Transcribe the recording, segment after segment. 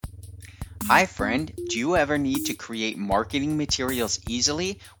Hi, friend. Do you ever need to create marketing materials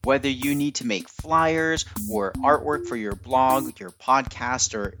easily? Whether you need to make flyers or artwork for your blog, your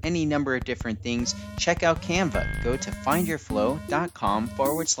podcast, or any number of different things, check out Canva. Go to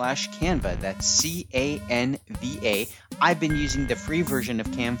findyourflow.com/Canva. That's CANVA. I've been using the free version of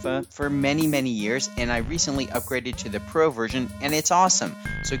Canva for many, many years, and I recently upgraded to the pro version, and it's awesome.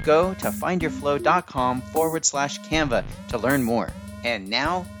 So go to findyourflow.com/Canva to learn more. And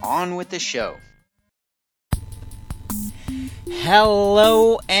now, on with the show.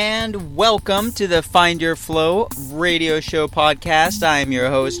 Hello and welcome to the Find Your Flow radio show podcast. I am your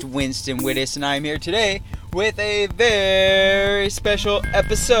host, Winston Wittes, and I am here today with a very special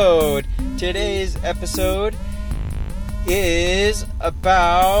episode. Today's episode is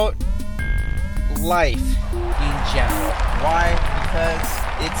about life in general. Why? Because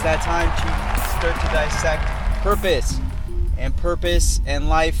it's that time to start to dissect purpose and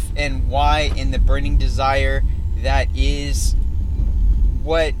life and why in the burning desire that is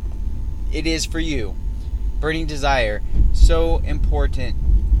what it is for you. Burning desire, so important.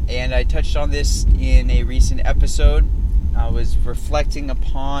 And I touched on this in a recent episode. I was reflecting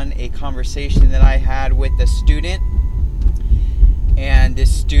upon a conversation that I had with a student, and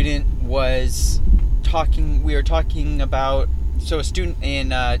this student was we were talking about, so a student in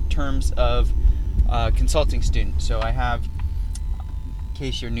terms of consulting student. So I have, in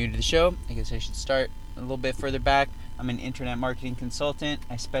case you're new to the show, I guess I should start a little bit further back. I'm an internet marketing consultant.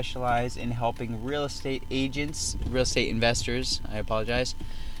 I specialize in helping real estate agents, real estate investors,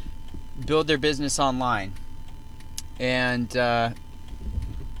 build their business online. And I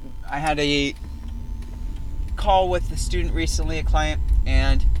had a call with a student recently, a client,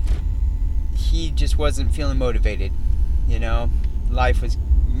 and he just wasn't feeling motivated. You know, life was,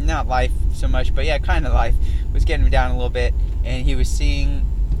 not life so much, but yeah, kind of life was getting him down a little bit, and he was seeing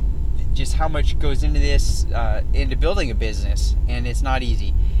just how much goes into this, into building a business, and it's not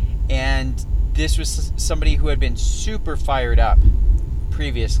easy. And this was somebody who had been super fired up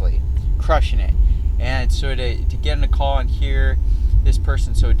previously, crushing it. And so to get on a call and hear this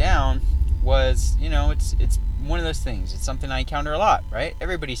person so down was, you know, it's one of those things. It's something I encounter a lot, right?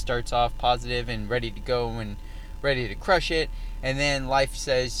 Everybody starts off positive and ready to go and ready to crush it, and then life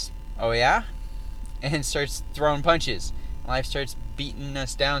says, oh yeah? And starts throwing punches. Life starts beating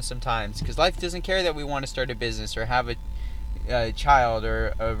us down sometimes, because life doesn't care that we want to start a business or have a child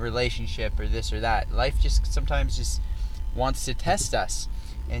or a relationship or this or that. Life just sometimes just wants to test us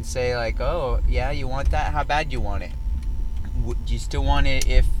and say like, oh yeah, you want that? How bad do you want it? Do you still want it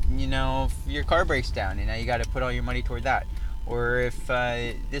if, you know, if your car breaks down and now you got to put all your money toward that? Or if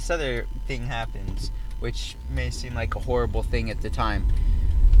this other thing happens, which may seem like a horrible thing at the time.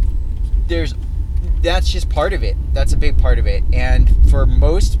 That's just part of it. That's a big part of it. And for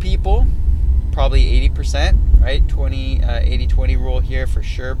most people, probably 80%, right? 80-20 rule here for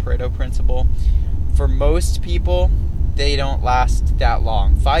sure, Pareto principle. For most people, they don't last that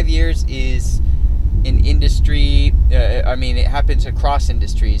long. 5 years is an industry, it happens across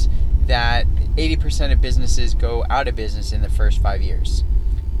industries, that 80% of businesses go out of business in the first 5 years.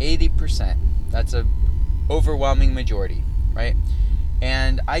 80%. That's a overwhelming majority, right?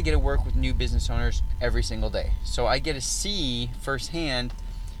 And I get to work with new business owners every single day. So I get to see firsthand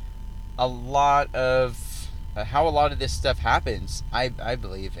a lot of how a lot of this stuff happens, I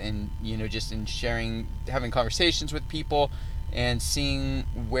believe. And, you know, just in sharing, having conversations with people and seeing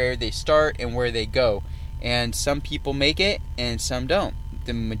where they start and where they go. And some people make it and some don't.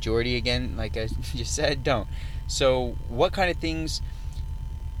 The majority, again, like I just said, don't. So what kind of things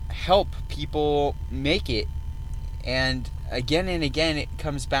help people make it? And again, it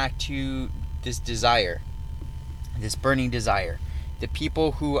comes back to this desire, this burning desire. The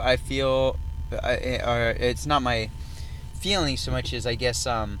people who I feel, it's not my feeling so much as I guess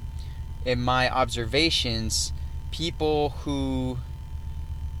in my observations, people who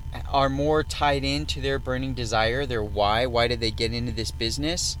are more tied into their burning desire, their why did they get into this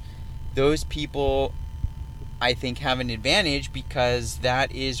business, those people I think have an advantage, because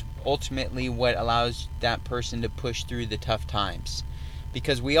that is ultimately what allows that person to push through the tough times.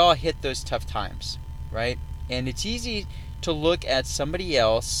 Because we all hit those tough times, right? And it's easy to look at somebody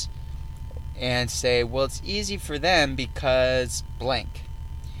else and say, well, it's easy for them because blank.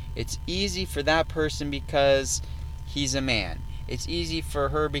 It's easy for that person because he's a man. It's easy for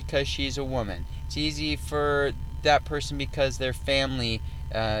her because she's a woman. It's easy for that person because their family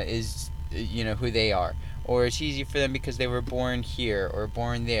is, you know, who they are. Or it's easy for them because they were born here or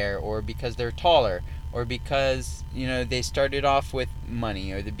born there, or because they're taller, or because, you know, they started off with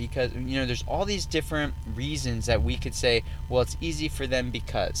money, or because, you know, there's all these different reasons that we could say, well, it's easy for them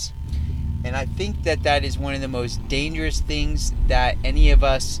because. And I think that is one of the most dangerous things that any of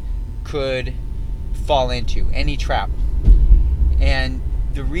us could fall into, any trap. And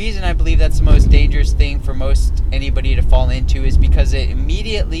the reason I believe that's the most dangerous thing for most anybody to fall into is because it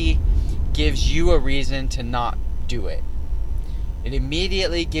immediately gives you a reason to not do it. It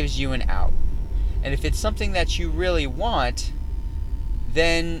immediately gives you an out. And if it's something that you really want,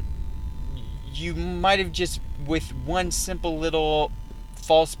 then you might have just, with one simple little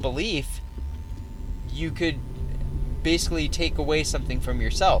false belief, you could basically take away something from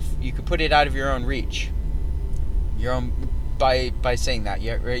yourself. You could put it out of your own reach. By saying that.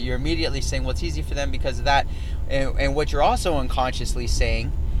 You're immediately saying, well, it's easy for them because of that. And what you're also unconsciously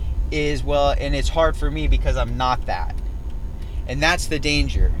saying is, well, and it's hard for me because I'm not that. And that's the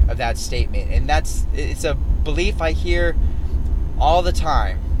danger of that statement. And it's a belief I hear all the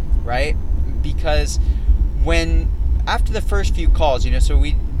time, right? Because after the first few calls, so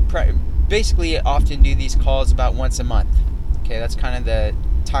we basically often do these calls about once a month. Okay, that's kind of the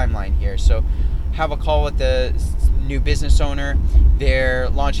timeline here. So have a call with the new business owner. They're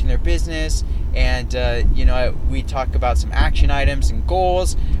launching their business, and we talk about some action items and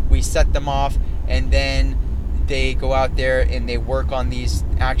goals. We set them off, and then they go out there and they work on these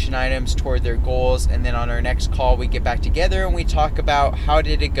action items toward their goals. And then on our next call, we get back together and we talk about how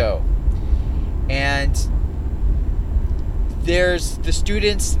did it go. And there's the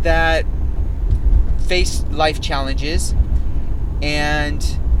students that face life challenges, and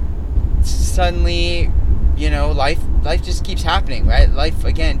suddenly, life just keeps happening, right? Life,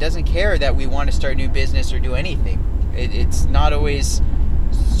 again, doesn't care that we want to start a new business or do anything. It's not always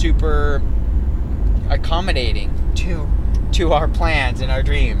super accommodating to our plans and our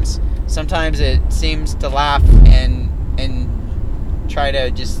dreams. Sometimes it seems to laugh and try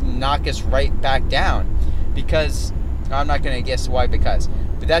to just knock us right back down, because I'm not going to guess why, but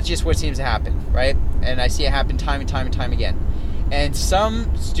that's just what seems to happen, right? And I see it happen time and time and time again. And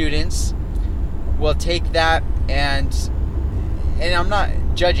some students will take that, and I'm not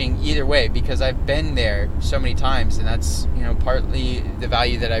judging either way, because I've been there so many times, and that's partly the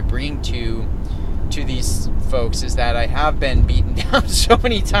value that I bring to these folks, is that I have been beaten down so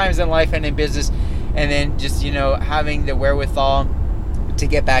many times in life and in business, and then just having the wherewithal to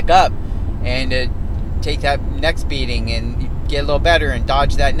get back up and take that next beating and get a little better and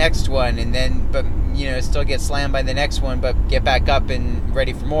dodge that next one, and then still get slammed by the next one, but get back up and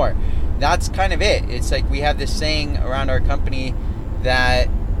ready for more. That's kind of it. It's like we have this saying around our company that,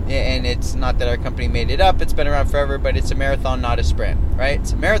 and it's not that our company made it up, it's been around forever, but it's a marathon, not a sprint, right?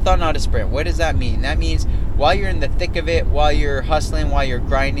 It's a marathon, not a sprint. What does that mean? That means while you're in the thick of it, while you're hustling, while you're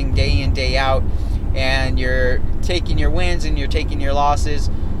grinding day in, day out, and you're taking your wins and you're taking your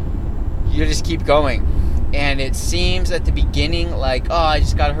losses, you just keep going. And it seems at the beginning like, oh, I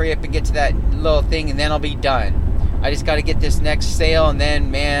just got to hurry up and get to that little thing and then I'll be done. I just got to get this next sale and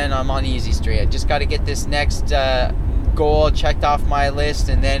then, man, I'm on easy street. I just got to get this next goal checked off my list,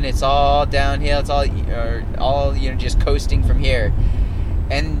 and then it's all downhill. It's all just coasting from here.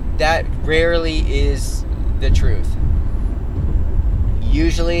 And that rarely is the truth.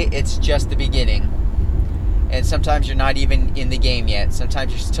 Usually it's just the beginning. And sometimes you're not even in the game yet.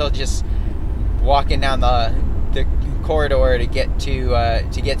 Sometimes you're still just walking down the corridor to get to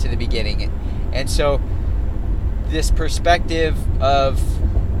the beginning. And so this perspective of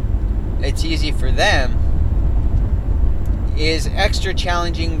it's easy for them is extra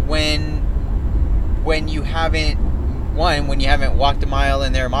challenging when you haven't walked a mile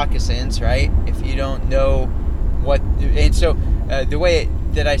in their moccasins, right? If you don't know what, and so the way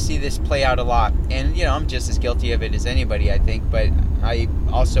that I see this play out a lot, and I'm just as guilty of it as anybody, I think, but I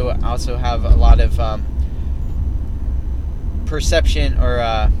also have a lot of perception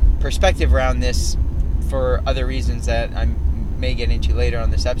or perspective around this for other reasons that I may get into later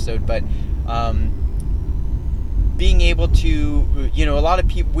on this episode. But being able to, a lot of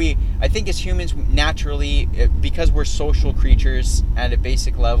people, I think as humans naturally, because we're social creatures at a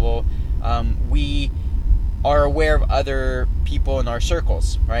basic level, we are aware of other people in our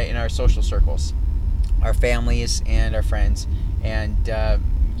circles, right? In our social circles, our families and our friends and,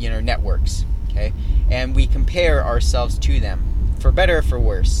 networks, okay? And we compare ourselves to them, for better or for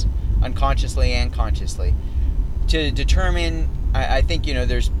worse, unconsciously and consciously, to determine, I think,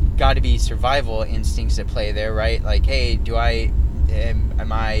 there's got to be survival instincts at play there, right? Like, hey,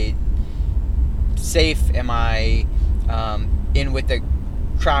 am I safe? Am I in with the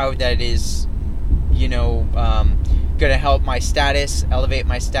crowd that is going to help my status, elevate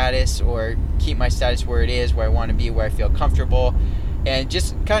my status, or keep my status where it is, where I want to be, where I feel comfortable, and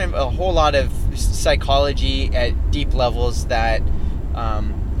just kind of a whole lot of psychology at deep levels that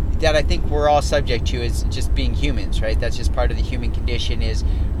that I think we're all subject to is just being humans, right? That's just part of the human condition, is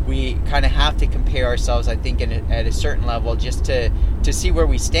we kind of have to compare ourselves, I think, at a certain level just to see where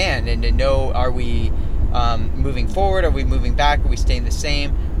we stand and to know, are we moving forward? Are we moving back? Are we staying the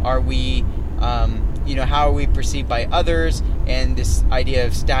same? Are we, how are we perceived by others? And this idea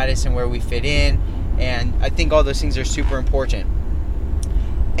of status and where we fit in. And I think all those things are super important.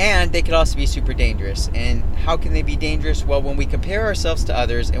 And they could also be super dangerous. And how can they be dangerous? Well, when we compare ourselves to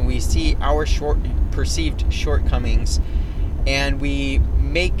others and we see our perceived shortcomings, and we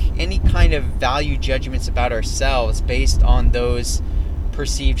make any kind of value judgments about ourselves based on those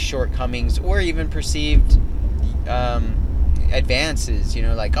perceived shortcomings or even perceived advances,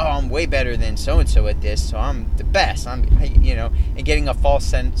 like, oh, I'm way better than so-and-so at this, so I'm the best, and getting a false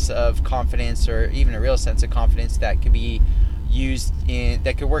sense of confidence or even a real sense of confidence that could be used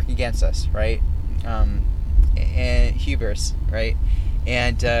that could work against us, right? And hubris, right?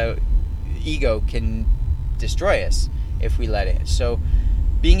 And ego can destroy us if we let it. So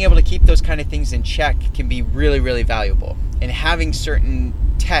being able to keep those kind of things in check can be really, really valuable. And having certain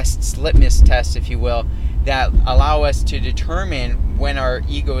tests, litmus tests, if you will, that allow us to determine when our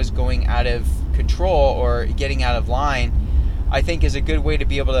ego is going out of control or getting out of line, I think is a good way to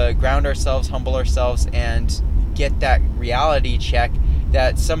be able to ground ourselves, humble ourselves, and get that reality check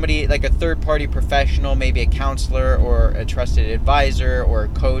that somebody like a third-party professional, maybe a counselor or a trusted advisor or a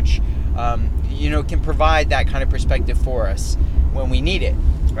coach, can provide that kind of perspective for us when we need it,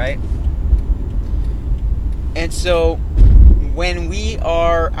 right? And so when we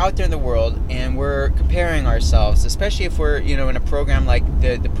are out there in the world and we're comparing ourselves, especially if we're, in a program like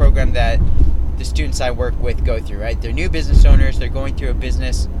the program that the students I work with go through, right? They're new business owners. They're going through a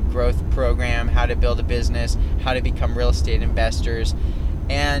business growth program, how to build a business, how to become real estate investors.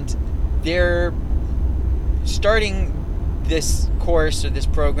 And they're starting this course or this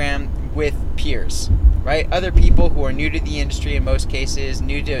program with peers, right? Other people who are new to the industry in most cases,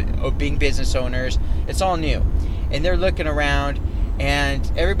 new to being business owners. It's all new. And they're looking around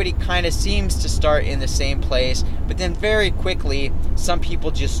and everybody kind of seems to start in the same place, but then very quickly some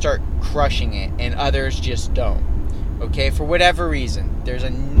people just start crushing it and others just don't. Okay, for whatever reason. There's a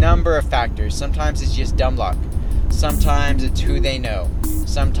number of factors. Sometimes it's just dumb luck. Sometimes it's who they know.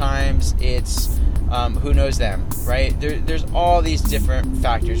 Sometimes it's who knows them, right? There's all these different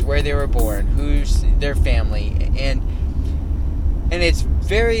factors. Where they were born, who's their family, and it's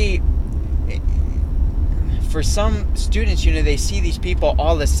very... For some students, they see these people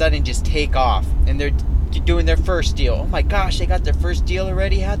all of a sudden just take off, and they're doing their first deal. Oh my gosh, they got their first deal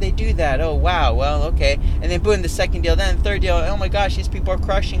already? How'd they do that? Oh wow, well, okay. And then boom, the second deal, then the third deal. Oh my gosh, these people are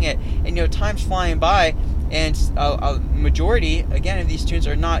crushing it. And time's flying by, and a majority, again, of these students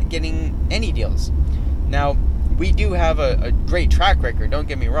are not getting any deals. Now, we do have a great track record, don't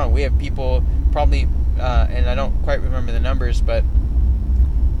get me wrong. We have people probably, and I don't quite remember the numbers, but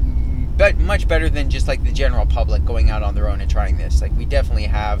much better than just like the general public going out on their own and trying this. Like, we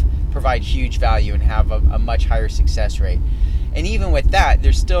definitely provide huge value and have a much higher success rate. And even with that,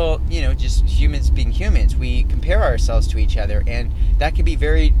 there's still, just humans being humans. We compare ourselves to each other, and that can be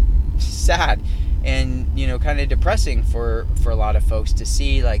very sad and, kind of depressing for a lot of folks to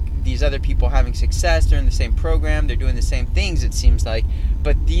see, like, these other people having success. They're in the same program, they're doing the same things, it seems like,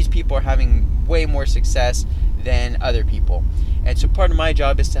 but these people are having way more success than other people. And so part of my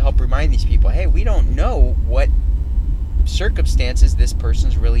job is to help remind these people, hey, we don't know what circumstances this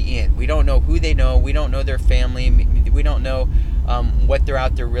person's really in. We don't know who they know. We don't know their family. We don't know what they're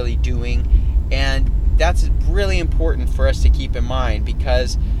out there really doing. And that's really important for us to keep in mind,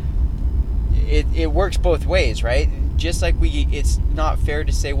 because it works both ways, right? Just like it's not fair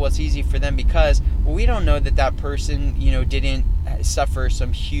to say, well, it's easy for them because, well, we don't know that person, didn't suffer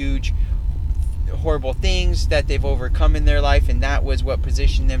some huge horrible things that they've overcome in their life, and that was what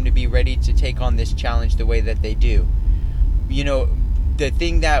positioned them to be ready to take on this challenge the way that they do. The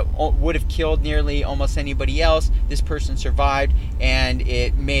thing that would have killed nearly almost anybody else, this person survived, and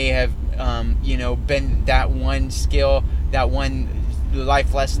it may have been that one skill, that one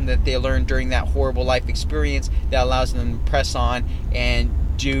life lesson that they learned during that horrible life experience that allows them to press on and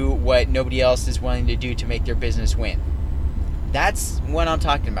do what nobody else is willing to do to make their business win. That's what I'm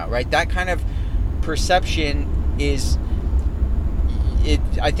talking about, right? That kind of perception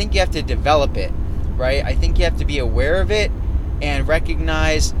I think you have to develop it, right? I think you have to be aware of it and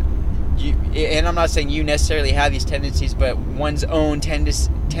recognize and I'm not saying you necessarily have these tendencies, but one's own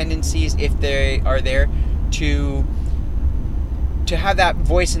tendencies, if they are there, to have that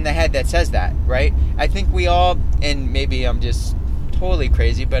voice in the head that says that, right? I think we all, and maybe I'm just totally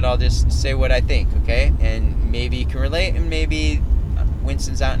crazy, but I'll just say what I think, okay? And maybe you can relate, and maybe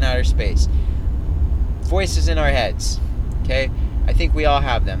Winston's out in outer space. Voices in our heads, okay? I think we all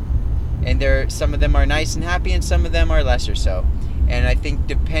have them. And some of them are nice and happy, and some of them are lesser so. And I think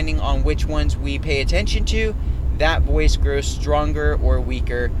depending on which ones we pay attention to, that voice grows stronger or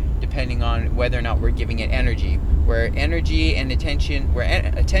weaker, depending on whether or not we're giving it energy. Where energy and attention,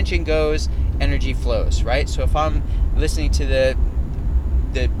 attention goes, energy flows, right? So if I'm listening to the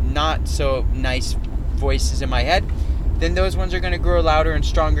not so nice voices in my head, then those ones are going to grow louder and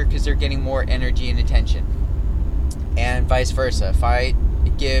stronger because they're getting more energy and attention. And vice versa. If I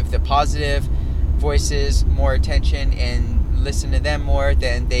give the positive voices more attention and listen to them more,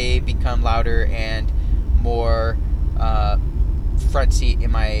 then they become louder and more front seat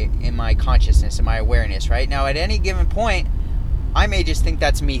in my consciousness, in my awareness, right? Now, at any given point, I may just think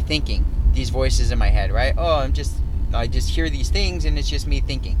that's me thinking, these voices in my head, right? Oh, I just hear these things and it's just me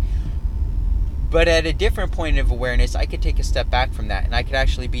thinking. But at a different point of awareness, I could take a step back from that, and I could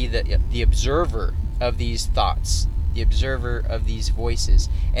actually be the observer of these thoughts, the observer of these voices,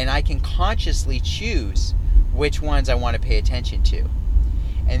 and I can consciously choose which ones I want to pay attention to.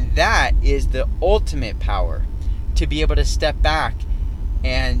 And that is the ultimate power, to be able to step back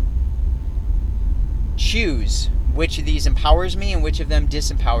and choose which of these empowers me and which of them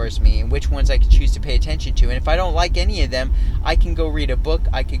disempowers me, and which ones I can choose to pay attention to. And if I don't like any of them, I can go read a book,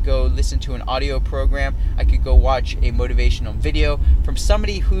 I could go listen to an audio program, I could go watch a motivational video from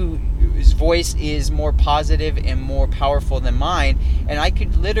somebody whose voice is more positive and more powerful than mine, and I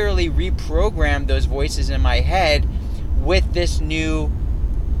could literally reprogram those voices in my head with this new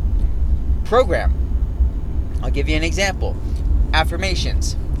program. I'll give you an example.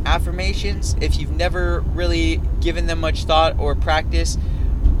 Affirmations, if you've never really given them much thought or practice,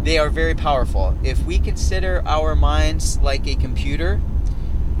 they are very powerful. If we consider our minds like a computer,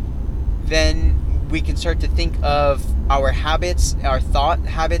 then we can start to think of our habits, our thought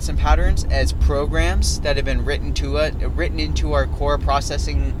habits and patterns as programs that have been written into our core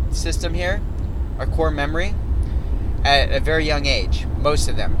processing system here, our core memory, at a very young age. Most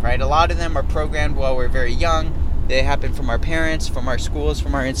of them, right? A lot of them are programmed while we're very young. They happen from our parents, from our schools,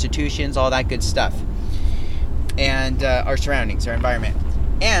 from our institutions, all that good stuff. And our surroundings, our environment.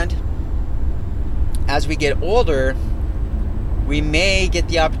 And as we get older, we may get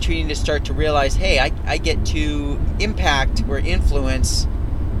the opportunity to start to realize, hey, I get to impact or influence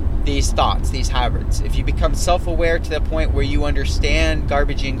these thoughts, these habits. If you become self-aware to the point where you understand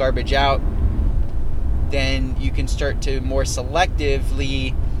garbage in, garbage out, then you can start to more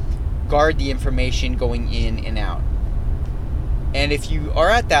selectively guard the information going in and out. And if you are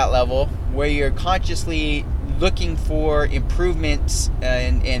at that level where you're consciously looking for improvements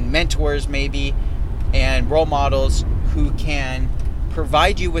and mentors maybe and role models who can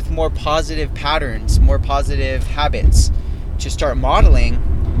provide you with more positive patterns, more positive habits to start modeling,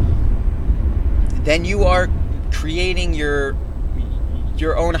 then you are creating your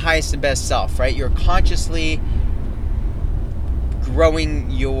own highest and best self, right? You're consciously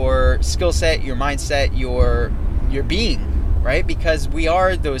growing your skill set, your mindset, your being, right? Because we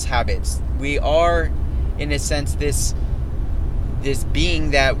are those habits. We are, in a sense, this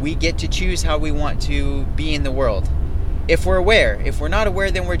being that we get to choose how we want to be in the world. If we're aware. If we're not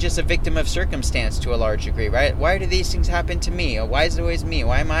aware, then we're just a victim of circumstance to a large degree, right? Why do these things happen to me? Or why is it always me?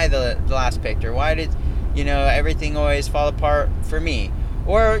 Why am I the last picked? Or why did, everything always fall apart for me?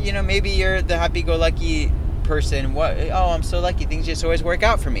 Or, maybe you're the happy-go-lucky person. I'm so lucky, things just always work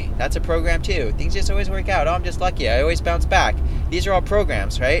out for me. That's a program too. Things just always work out. I'm just lucky, I always bounce back. These are all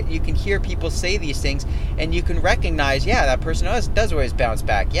programs, right? You can hear people say these things and you can recognize, yeah, that person does always bounce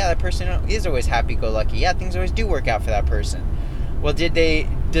back. Yeah, that person is always happy-go-lucky. Yeah, things always do work out for that person. Well,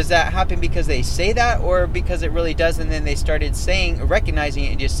 does that happen because they say that, or because it really does and then they started recognizing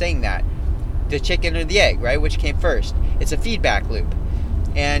it and just saying that? The chicken or the egg, right? Which came first? It's a feedback loop.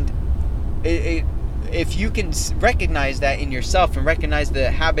 And if you can recognize that in yourself and recognize the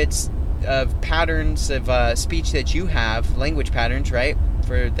habits of patterns of speech that you have, language patterns, right,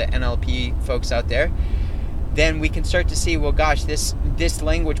 for the NLP folks out there, then we can start to see, well, gosh, this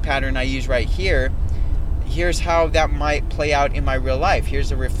language pattern I use right here, here's how that might play out in my real life.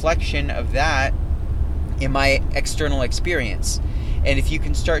 Here's a reflection of that in my external experience. And if you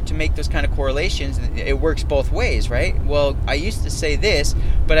can start to make those kind of correlations, it works both ways, right? Well, I used to say this,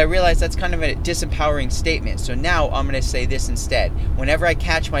 but I realized that's kind of a disempowering statement. So now I'm going to say this instead. Whenever I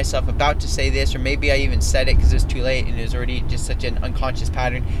catch myself about to say this, or maybe I even said it because it was too late and it was already just such an unconscious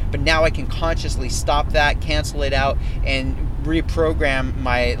pattern, but now I can consciously stop that, cancel it out, and reprogram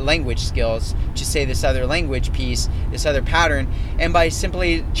my language skills to say this other language piece, this other pattern. And by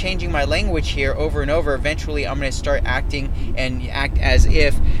simply changing my language here over and over, eventually I'm going to start acting and act as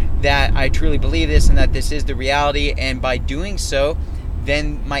if that I truly believe this and that this is the reality. And by doing so,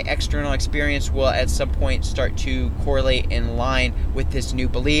 then my external experience will at some point start to correlate in line with this new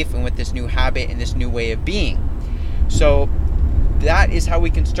belief and with this new habit and this new way of being. So that is how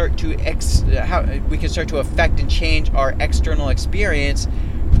we can start to affect and change our external experience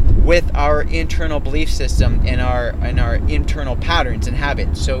with our internal belief system and our internal patterns and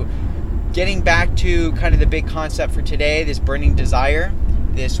habits. So getting back to kind of the big concept for today, this burning desire,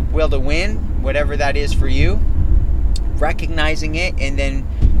 this will to win, whatever that is for you, recognizing it and then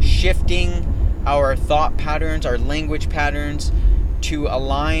shifting our thought patterns, our language patterns to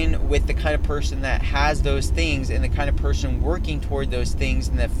align with the kind of person that has those things and the kind of person working toward those things,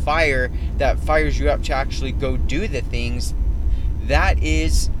 and that fires you up to actually go do the things. That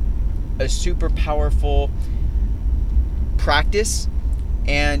is a super powerful practice.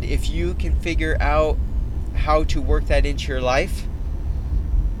 And if you can figure out how to work that into your life,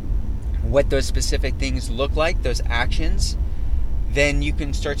 what those specific things look like, those actions, then you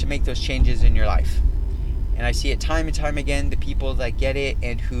can start to make those changes in your life. And I see it time and time again, the people that get it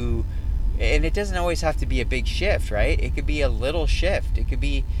and it doesn't always have to be a big shift, right? It could be a little shift. It could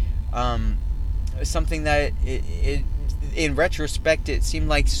be something that in retrospect, it seemed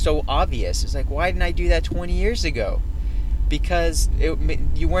like so obvious. It's like, why didn't I do that 20 years ago? Because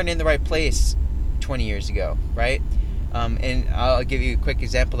you weren't in the right place 20 years ago, right? And I'll give you a quick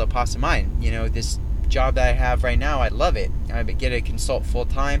example that pops to mind. This job that I have right now, I love it. I get to consult full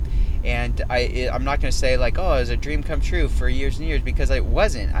time, and I'm not going to say like, oh, it was a dream come true for years and years, because it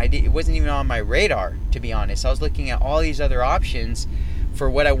wasn't. It wasn't even on my radar, to be honest. I was looking at all these other options for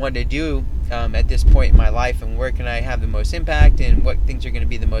what I wanted to do at this point in my life, and where can I have the most impact, and what things are going to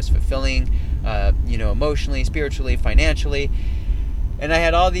be the most fulfilling, emotionally, spiritually, financially. And I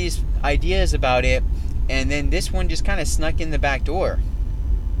had all these ideas about it, and then this one just kind of snuck in the back door.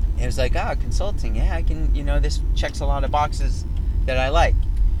 It was like, consulting, yeah, I can, this checks a lot of boxes that I like.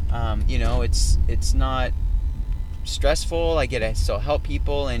 It's not stressful. I get to still help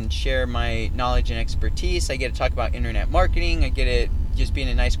people and share my knowledge and expertise. I get to talk about internet marketing. I get to just be in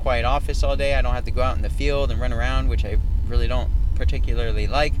a nice quiet office all day. I don't have to go out in the field and run around, which I really don't particularly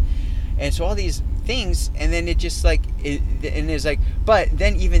like. And so all these things, and then it just like, but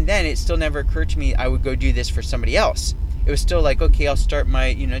then even then, it still never occurred to me I would go do this for somebody else. It was still like, okay, I'll start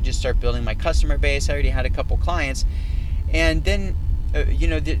just start building my customer base. I already had a couple clients. And then,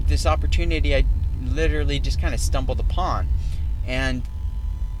 this opportunity I literally just kind of stumbled upon. And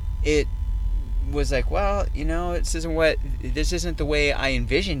it was like, well, this isn't the way I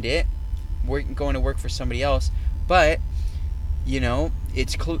envisioned it. We're going to work for somebody else. But,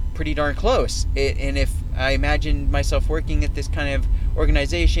 it's pretty darn close. And if I imagined myself working at this kind of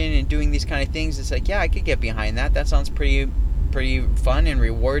organization and doing these kind of things, it's like, yeah, I could get behind that. That sounds pretty fun and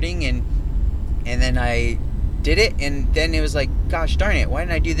rewarding. And then I did it, and then it was like, gosh darn it, why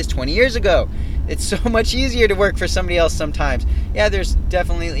didn't I do this 20 years ago? It's so much easier to work for somebody else sometimes. Yeah, there's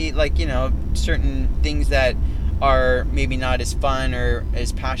definitely certain things that are maybe not as fun or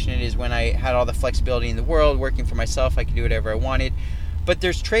as passionate as when I had all the flexibility in the world. Working for myself, I could do whatever I wanted. But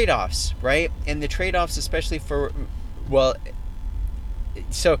there's trade-offs, right? And the trade-offs, especially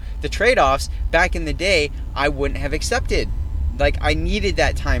so the trade-offs back in the day, I wouldn't have accepted. Like, I needed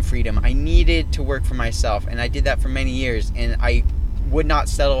that time freedom. I needed to work for myself, and I did that for many years. And I would not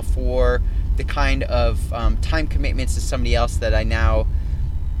settle for the kind of time commitments to somebody else that I now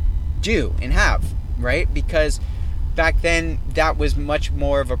do and have, right? Because back then, that was much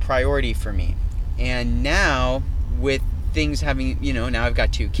more of a priority for me. And now, with things having, now I've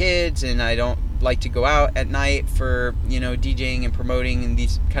got 2 kids, and I don't like to go out at night for, DJing and promoting and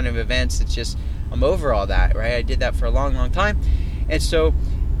these kind of events. It's just, I'm over all that, right? I did that for a long, long time. And so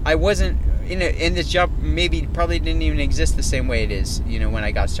I wasn't in this job, probably didn't even exist the same way it is, when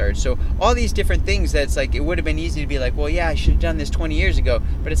I got started. So all these different things, that's like, it would have been easy to be like, well, yeah, I should have done this 20 years ago.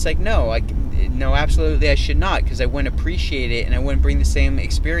 But it's like, no, absolutely I should not, because I wouldn't appreciate it and I wouldn't bring the same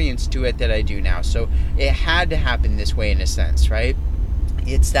experience to it that I do now. So it had to happen this way in a sense, right?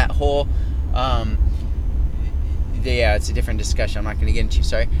 It's that whole, it's a different discussion I'm not going to get into,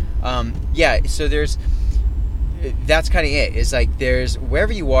 sorry. So that's kind of it. It's like, there's,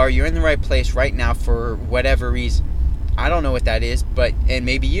 wherever you are, you're in the right place right now for whatever reason. I don't know what that is, and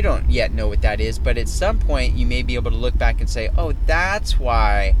maybe you don't yet know what that is, but at some point you may be able to look back and say, oh, that's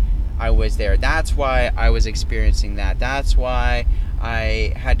why I was there. That's why I was experiencing that. That's why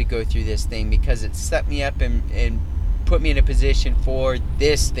I had to go through this thing, because it set me up and put me in a position for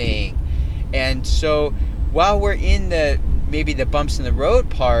this thing. And so while we're in maybe the bumps in the road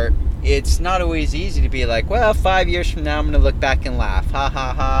part, it's not always easy to be like, well, 5 years from now I'm going to look back and laugh, ha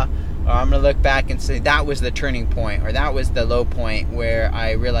ha ha, or I'm going to look back and say that was the turning point, or that was the low point where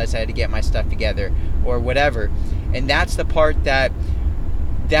I realized I had to get my stuff together, or whatever. And that's the part that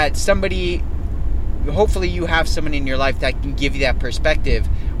somebody, hopefully you have someone in your life that can give you that perspective,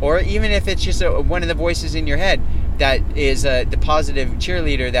 or even if it's just one of the voices in your head that is the positive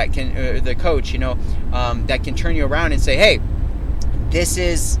cheerleader that can, the coach, that can turn you around and say, hey, this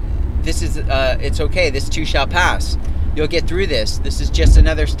is it's okay, this too shall pass, you'll get through this, this is just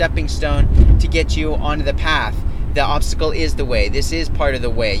another stepping stone to get you onto the path. The obstacle is the way. This is part of the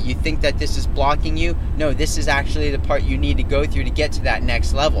way. You think that this is blocking you? No, this is actually the part you need to go through to get to that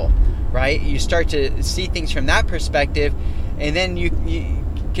next level, right? You start to see things from that perspective, and then you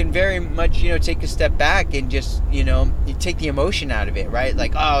can very much, take a step back and just, you take the emotion out of it, right?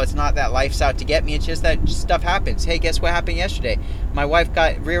 Like, oh, it's not that life's out to get me. It's just that stuff happens. Hey, guess what happened yesterday? My wife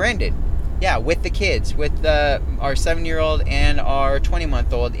got rear-ended. Yeah, with the kids, with our 7-year-old and our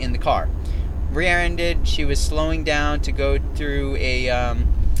 20-month-old in the car. Rear-ended. She was slowing down to go through a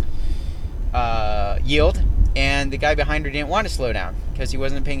yield, and the guy behind her didn't want to slow down because he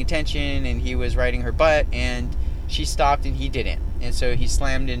wasn't paying attention and he was riding her butt, and she stopped and he didn't, and so he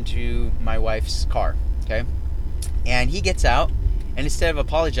slammed into my wife's car. Okay, and he gets out, and instead of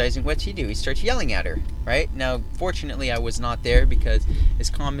apologizing, what's he do? He starts yelling at her. Right now, fortunately I was not there, because as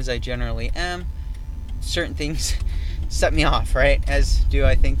calm as I generally am, certain things set me off, right? As do,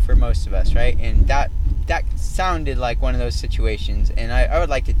 I think, for most of us, right? And that sounded like one of those situations, and I would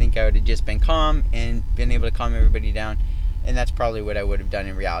like to think I would have just been calm and been able to calm everybody down, and that's probably what I would have done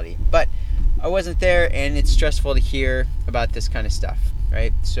in reality. But I wasn't there, and it's stressful to hear about this kind of stuff,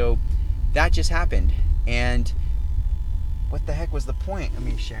 right? So that just happened, and what the heck was the point of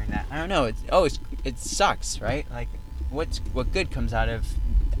me sharing that? I don't know. It sucks, right? Like, what good comes out of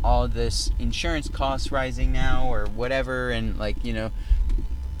all this insurance costs rising now, or whatever, and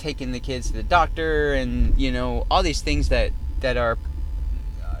taking the kids to the doctor, and all these things that are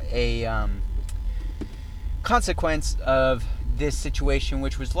a consequence of this situation,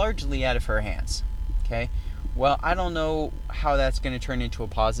 which was largely out of her hands. Okay, well, I don't know how that's going to turn into a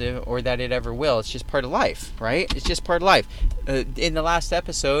positive, or that it ever will. It's just part of life, right? It's just part of life. In the last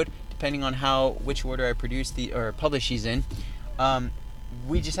episode, depending on which order I publish these in,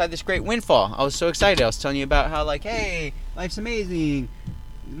 we just had this great windfall. I was so excited. I was telling you about how, hey, life's amazing.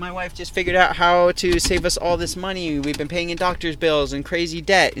 My wife just figured out how to save us all this money. We've been paying in doctor's bills and crazy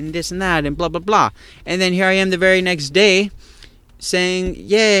debt and this and that and blah, blah, blah. And then here I am the very next day saying,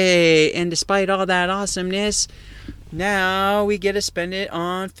 yay, and despite all that awesomeness, now we get to spend it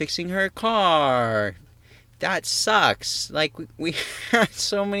on fixing her car. That sucks. We had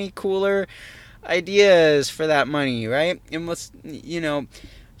so many cooler ideas for that money, right?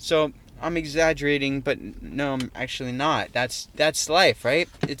 So I'm exaggerating, but no, I'm actually not. That's life, right?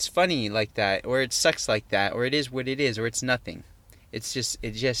 It's funny like that, or it sucks like that, or it is what it is, or it's nothing. It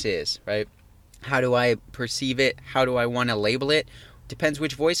just is, right? How do I perceive it? How do I want to label it? Depends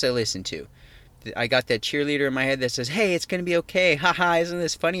which voice I listen to. I got that cheerleader in my head that says, hey, it's going to be okay. Haha, isn't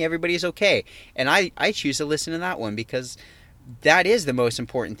this funny? Everybody's okay. And I choose to listen to that one, because that is the most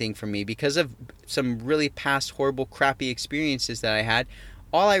important thing for me. Because of some really past horrible, crappy experiences that I had,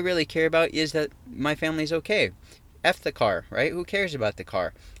 all I really care about is that my family's okay. F the car, right? Who cares about the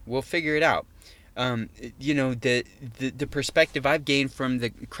car? We'll figure it out. The perspective I've gained from the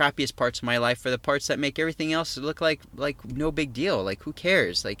crappiest parts of my life for the parts that make everything else look like no big deal. Who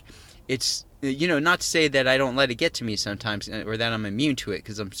cares? It's, not to say that I don't let it get to me sometimes, or that I'm immune to it,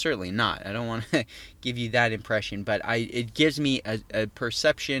 because I'm certainly not. I don't want to give you that impression, but it gives me a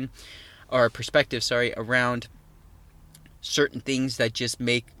perception, or a perspective, around certain things that just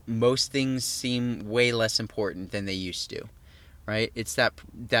make most things seem way less important than they used to. Right? It's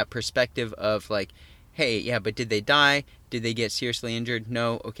that perspective of hey, yeah, but did they die? Did they get seriously injured?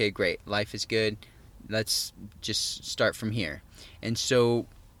 No? Okay, great. Life is good. Let's just start from here. And so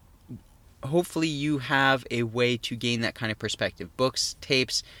hopefully you have a way to gain that kind of perspective. Books,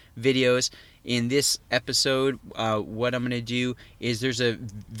 tapes, videos. In this episode, what I'm going to do is, there's a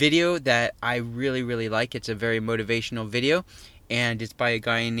video that I really, really like. It's a very motivational video, and it's by a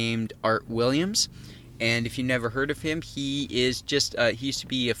guy named Art Williams. And if you've never heard of him, he is just, he used to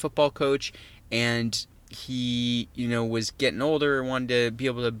be a football coach, and he, was getting older, wanted to be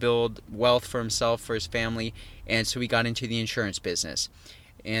able to build wealth for himself, for his family, and so he got into the insurance business.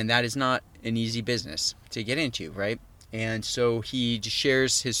 And that is not an easy business to get into, right? And so he just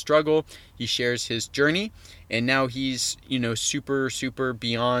shares his struggle, he shares his journey, and now he's, super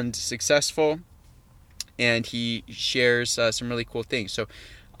beyond successful, and he shares some really cool things. So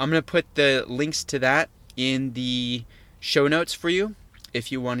I'm going to put the links to that in the show notes for you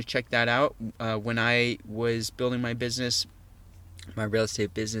if you want to check that out. When I was building my business, my real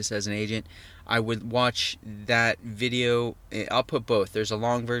estate business as an agent, I would watch that video. I'll put both. There's a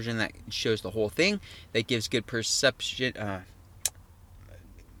long version that shows the whole thing, that gives good perception,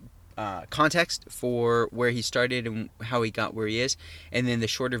 context for where he started and how he got where he is. And then the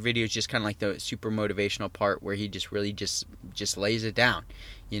shorter video is just kind of like the super motivational part where he just really just lays it down,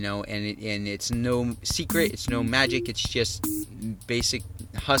 and it's no secret, it's no magic, it's just basic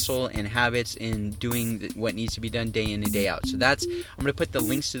hustle and habits and doing what needs to be done day in and day out. So I'm going to put the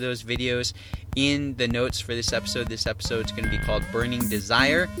links to those videos in the notes for this episode. This episode is going to be called Burning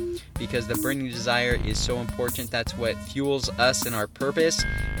Desire, because the burning desire is so important. That's what fuels us and our purpose.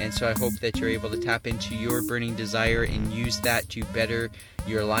 And so I hope that you're able to tap into your burning desire and use that to better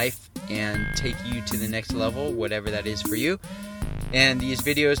your life and take you to the next level, whatever that is for you. And these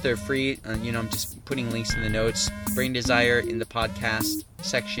videos, they're free. I'm just putting links in the notes. Burning Desire in the podcast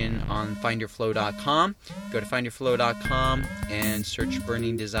section on findyourflow.com. Go to findyourflow.com and search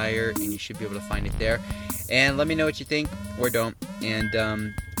Burning Desire, and you should be able to find it there. And let me know what you think, or don't.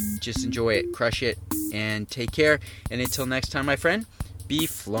 And just enjoy it, crush it, and take care. And until next time, my friend, be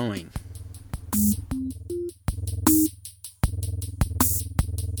flowing.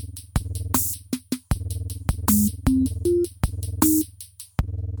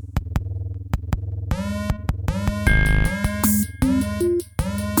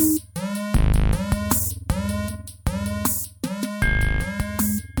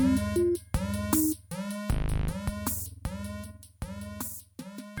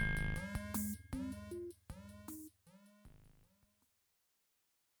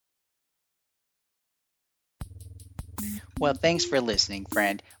 Well, thanks for listening,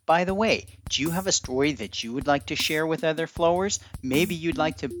 friend. By the way, do you have a story that you would like to share with other flowers? Maybe you'd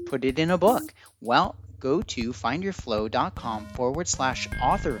like to put it in a book. Well, go to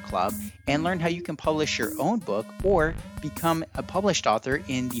findyourflow.com/author club and learn how you can publish your own book or become a published author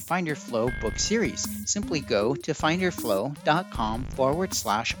in the Find Your Flow book series. Simply go to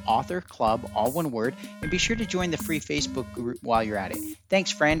findyourflow.com/author club, all one word, and be sure to join the free Facebook group while you're at it.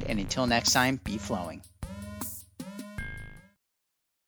 Thanks, friend, and until next time, be flowing.